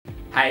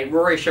Hey,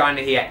 Rory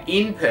Shiner here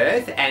in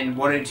Perth, and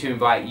wanted to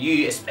invite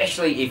you,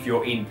 especially if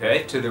you're in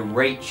Perth, to the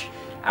Reach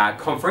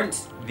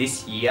conference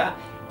this year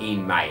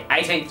in May.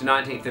 18th to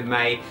 19th of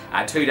May,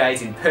 2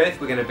 days in Perth.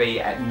 We're going to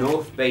be at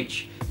North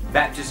Beach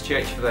Baptist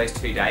Church for those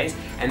 2 days,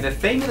 and the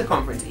theme of the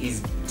conference is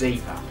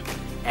deeper.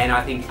 And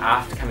I think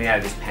after coming out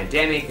of this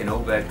pandemic and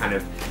all the kind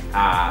of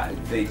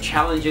the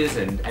challenges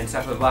and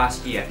stuff of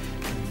last year,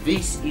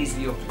 this is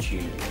the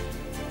opportunity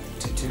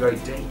to go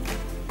deep,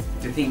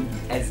 to think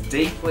as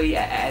deeply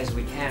as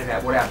we can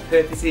about what our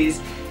purpose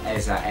is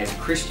as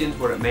Christians,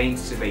 what it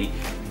means to be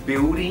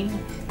building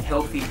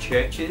healthy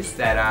churches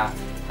that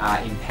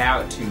are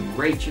empowered to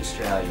reach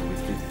Australia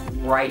with the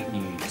great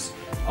news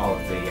of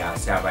the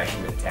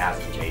salvation that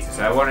ours in Jesus.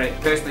 So I want to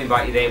personally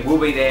invite you there. We'll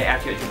be there, our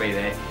church will be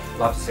there.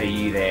 Love to see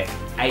you there,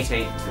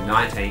 18th to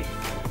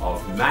 19th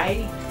of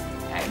May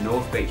at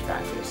North Beach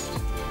Baptist,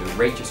 the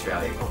Reach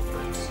Australia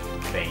Conference.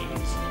 Theme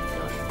is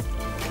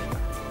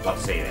going. Love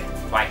to see you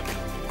there. Bye.